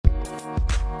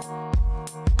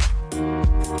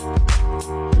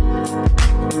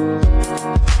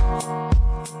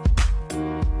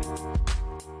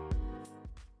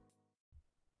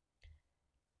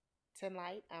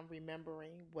Tonight, I'm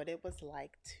remembering what it was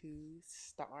like to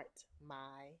start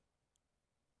my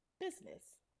business.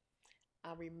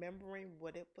 I'm remembering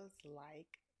what it was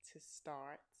like to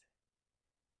start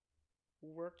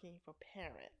working for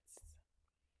parents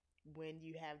when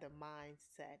you have the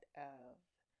mindset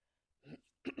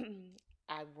of,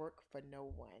 I work for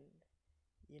no one.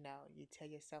 You know, you tell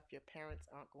yourself your parents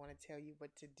aren't going to tell you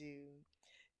what to do.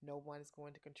 No one's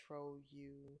going to control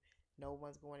you. No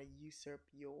one's going to usurp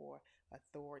your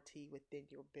authority within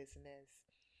your business.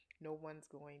 No one's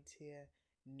going to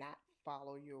not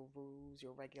follow your rules,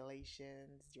 your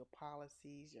regulations, your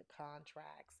policies, your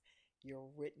contracts, your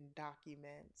written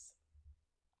documents.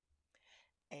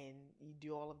 And you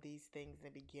do all of these things in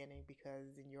the beginning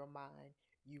because in your mind,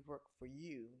 you work for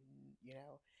you. You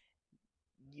know,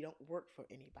 you don't work for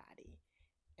anybody.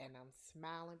 And I'm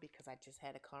smiling because I just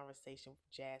had a conversation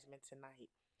with Jasmine tonight.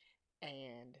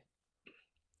 And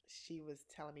she was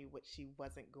telling me what she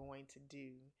wasn't going to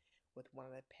do with one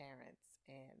of the parents.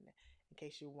 And in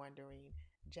case you're wondering,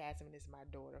 Jasmine is my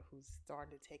daughter who's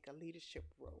starting to take a leadership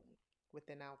role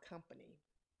within our company.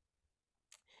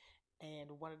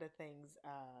 And one of the things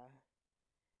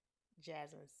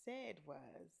Jasmine said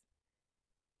was,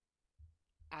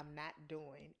 I'm not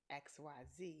doing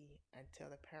XYZ until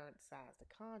the parent signs the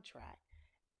contract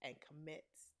and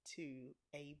commits to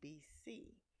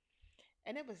ABC.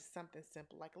 And it was something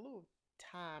simple, like a little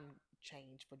time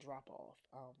change for drop off.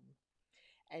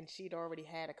 And she'd already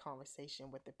had a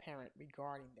conversation with the parent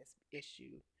regarding this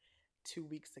issue 2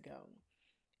 weeks ago.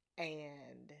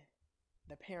 And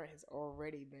the parent has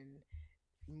already been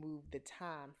moved the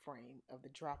time frame of the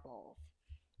drop off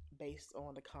based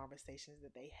on the conversations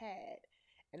that they had.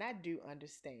 And I do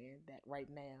understand that right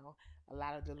now, a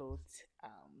lot of the little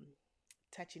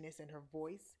touchiness in her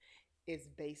voice is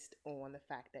based on the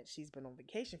fact that she's been on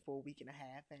vacation for a week and a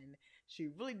half and she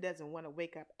really doesn't want to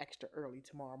wake up extra early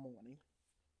tomorrow morning.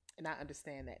 And I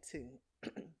understand that too.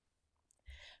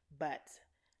 But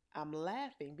I'm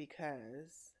laughing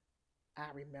because I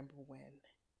remember when.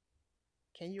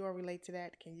 Can you all relate to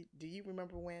that? Do you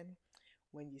remember when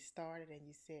you started and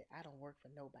you said, I don't work for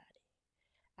nobody.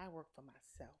 I work for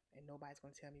myself and nobody's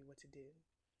going to tell me what to do.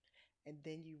 And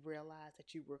then you realize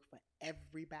that you work for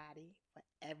everybody, for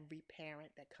every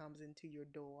parent that comes into your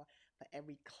door, for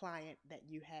every client that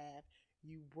you have,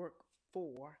 you work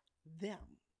for them.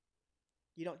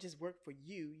 You don't just work for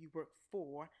you, you work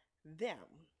for them.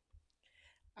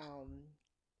 Um,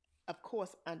 of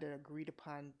course, under agreed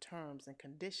upon terms and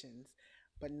conditions,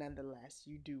 but nonetheless,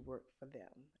 you do work for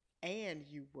them and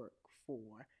you work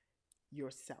for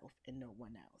yourself and no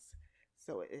one else.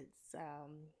 So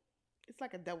it's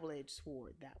like a double-edged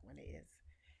sword, that one is.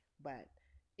 But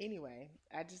anyway,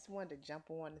 I just wanted to jump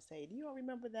on and say, do you all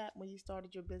remember that when you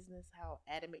started your business, how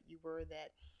adamant you were that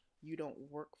you don't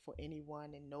work for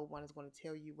anyone and no one is going to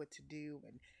tell you what to do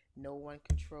and no one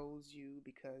controls you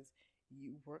because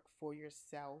you work for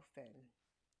yourself and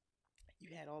you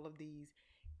had all of these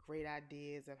great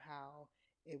ideas of how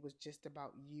it was just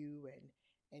about you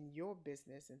and your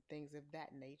business and things of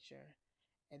that nature.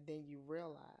 And then you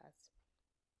realize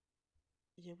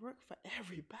you work for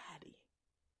everybody.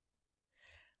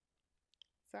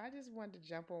 So I just wanted to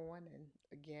jump on one and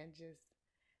again just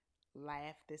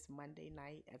laugh this Monday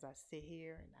night as I sit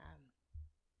here and I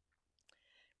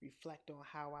reflect on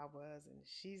how I was. And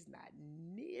she's not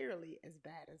nearly as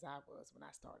bad as I was when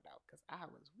I started out because I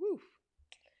was, woof,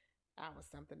 I was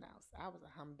something else. I was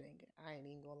a humdinger. I ain't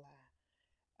even gonna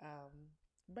lie.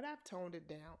 But I've toned it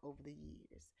down over the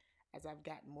years as I've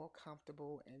gotten more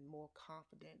comfortable and more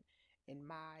confident in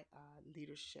my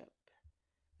leadership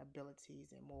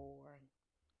abilities and more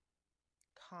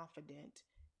confident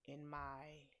in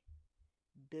my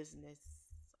business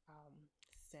um,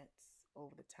 sense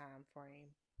over the time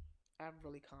frame. I've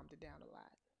really calmed it down a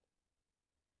lot.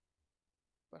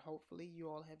 But hopefully, you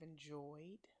all have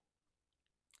enjoyed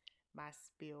my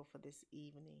spiel for this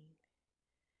evening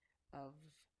of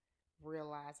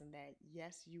realizing that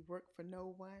yes, you work for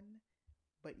no one,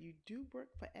 but you do work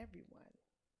for everyone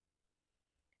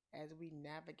as we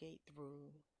navigate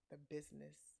through the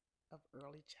business of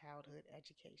early childhood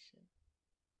education.